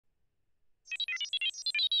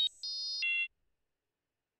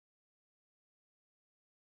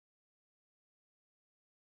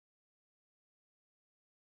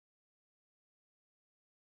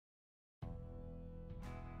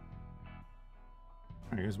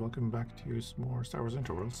Hi guys, welcome back to some more Star Wars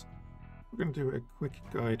Interworlds. We're going to do a quick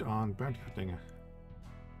guide on bounty hunting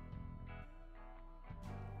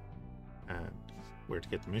and where to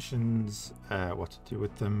get the missions, what to do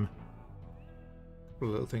with them, a couple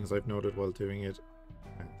of little things I've noted while doing it,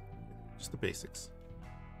 and just the basics.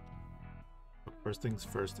 But first things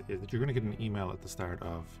first is that you're going to get an email at the start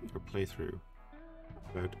of your playthrough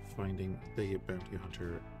about finding the bounty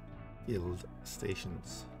hunter guild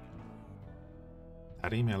stations.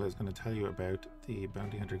 That email is going to tell you about the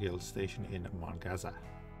Bounty Hunter Guild station in Mongaza,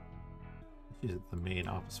 which is the main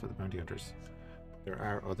office for the bounty hunters. There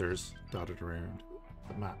are others dotted around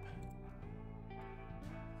the map.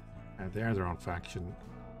 And they are their own faction.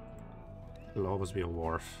 There'll always be a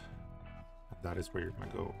wharf, and that is where you're going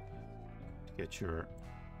to go to get your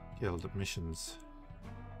guild missions.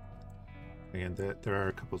 Again, there are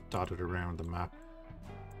a couple dotted around the map.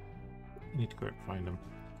 You need to go out and find them.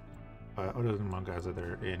 Other than Mongaza,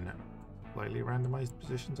 they're in slightly randomized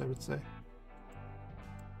positions, I would say.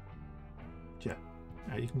 But yeah,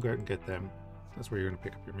 you can go out and get them. That's where you're going to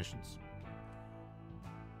pick up your missions.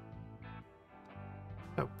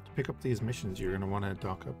 So, to pick up these missions, you're going to want to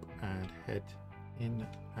dock up and head in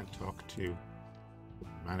and talk to the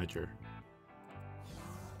manager.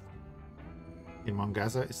 In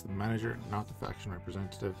Mongaza, it's the manager, not the faction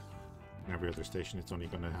representative. In every other station, it's only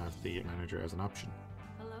going to have the manager as an option.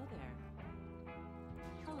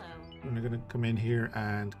 I'm going to come in here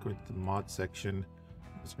and go into the mod section.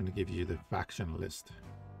 It's going to give you the faction list,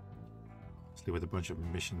 obviously with a bunch of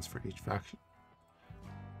missions for each faction.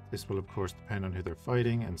 This will of course depend on who they're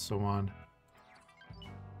fighting and so on.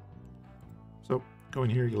 So going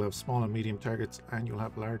here, you'll have small and medium targets, and you'll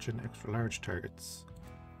have large and extra large targets.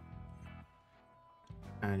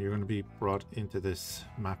 And you're going to be brought into this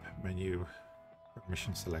map menu for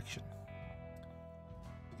mission selection.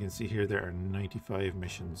 You can see here there are 95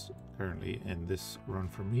 missions currently in this run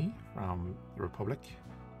for me from the Republic,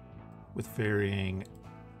 with varying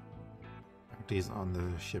bounties on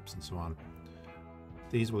the ships and so on.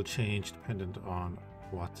 These will change dependent on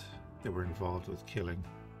what they were involved with killing.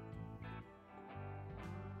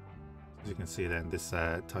 As you can see then, this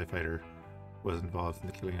TIE fighter was involved in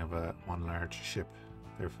the killing of one large ship,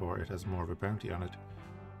 therefore it has more of a bounty on it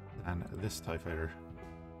than this TIE fighter,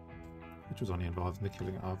 which was only involved in the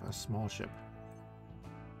killing of a small ship.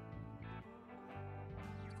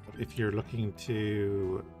 But if you're looking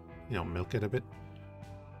to, milk it a bit,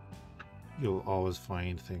 you'll always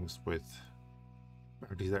find things with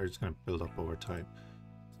bounties that are just going to build up over time.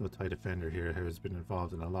 So the TIE Defender here has been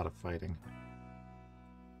involved in a lot of fighting.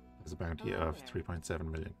 Has a bounty of 3.7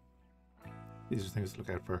 million. These are things to look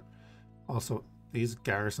out for. Also, these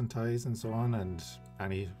garrison ties and so on, and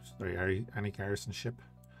any garrison ship,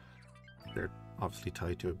 they're obviously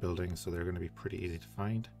tied to a building, so they're going to be pretty easy to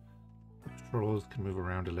find. Patrols can move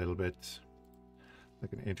around a little bit.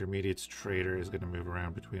 Like an intermediate trader is going to move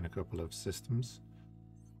around between a couple of systems.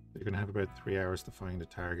 You're going to have about 3 hours to find a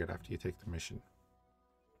target after you take the mission.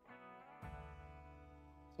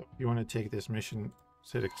 So if you want to take this mission,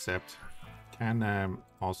 hit accept. Can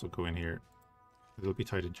also go in here. It'll be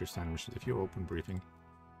tied into your standard missions. If you open briefing,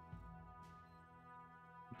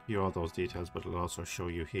 it'll give you all those details, but it'll also show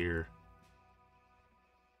you here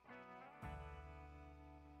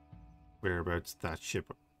whereabouts that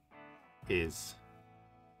ship is.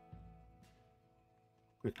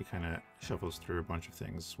 Quickly kind of shuffles through a bunch of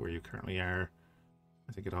things where you currently are.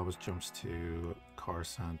 I think it always jumps to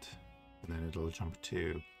Coruscant, and then it'll jump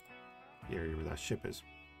to the area where that ship is.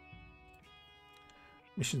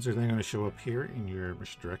 Missions are then going to show up here in your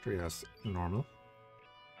mission directory as normal.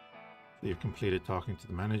 So you've completed talking to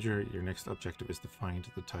the manager. Your next objective is to find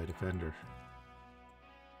the TIE Defender.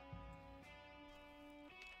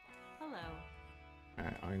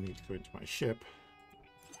 I need to go into my ship.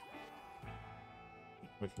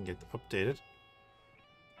 We can get updated.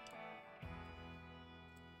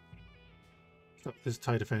 So this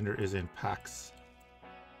TIE Defender is in Fhiachs,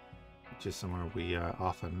 which is somewhere we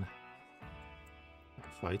often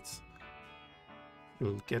have fights.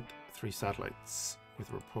 You'll get 3 satellites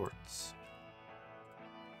with reports.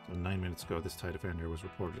 So 9 minutes ago, this TIE Defender was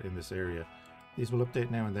reported in this area. These will update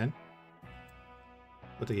now and then,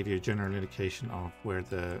 but they give you a general indication of where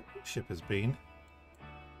the ship has been,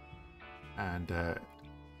 and can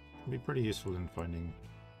be pretty useful in finding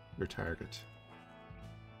your target.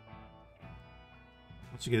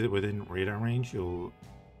 Once you get it within radar range, you'll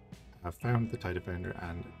have found the TIE Defender,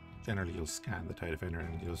 and generally you'll scan the TIE Defender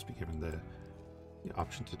and you'll just be given the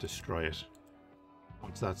option to destroy it.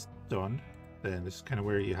 Once that's done, then this is kind of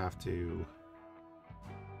where you have to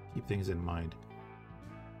keep things in mind.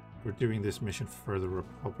 we're doing this mission for the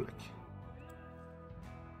Republic.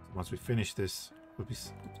 So once we finish this, we'll be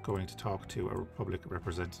going to talk to a Republic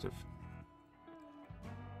representative.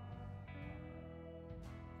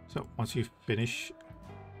 So once you finish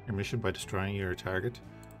your mission by destroying your target,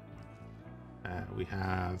 we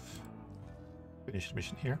have finished the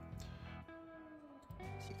mission here.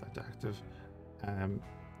 Set that to active.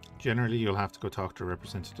 Generally, you'll have to go talk to a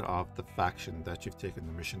representative of the faction that you've taken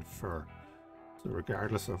the mission for. So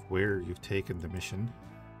regardless of where you've taken the mission,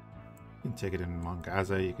 you can take it in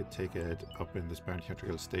Mongaza, you could take it up in this Bounty Hunter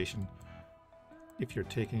Guild station. If you're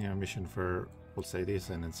taking a mission for, we'll say, the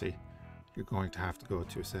Ascendancy, you're going to have to go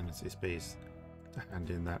to Ascendancy space to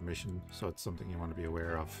hand in that mission, so it's something you want to be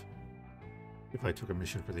aware of. If I took a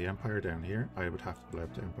mission for the Empire down here, I would have to go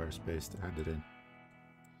out to Empire space to hand it in.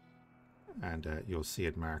 And you'll see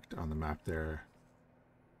it marked on the map there.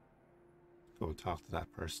 Go talk to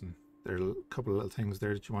that person. There are a couple of little things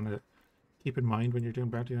there that you want to keep in mind when you're doing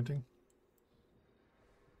bounty hunting.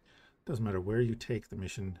 Doesn't matter where you take the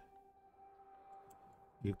mission.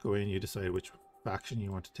 You go in, you decide which faction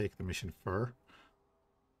you want to take the mission for.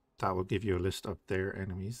 That will give you a list of their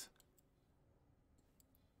enemies.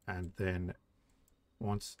 And then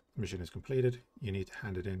once the mission is completed, you need to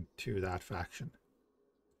hand it in to that faction.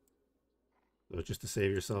 So just to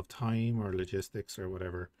save yourself time or logistics or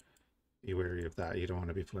whatever, be wary of that. You don't want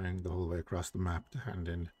to be flying the whole way across the map to hand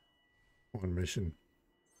in one mission.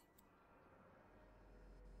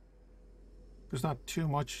 There's not too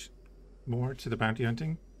much more to the bounty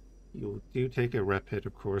hunting. You do take a rep hit,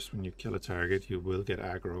 of course, when you kill a target. You will get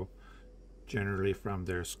aggro, generally from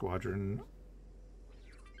their squadron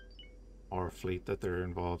or fleet that they're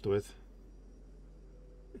involved with.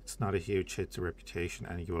 It's not a huge hit to reputation,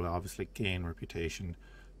 and you will obviously gain reputation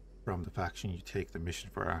from the faction you take the mission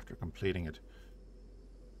for after completing it.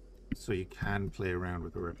 So you can play around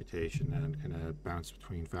with the reputation and kind of bounce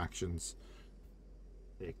between factions.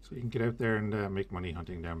 So you can get out there and make money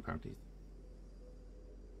hunting down bounties.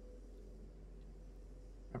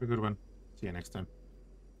 Have a good one. See you next time.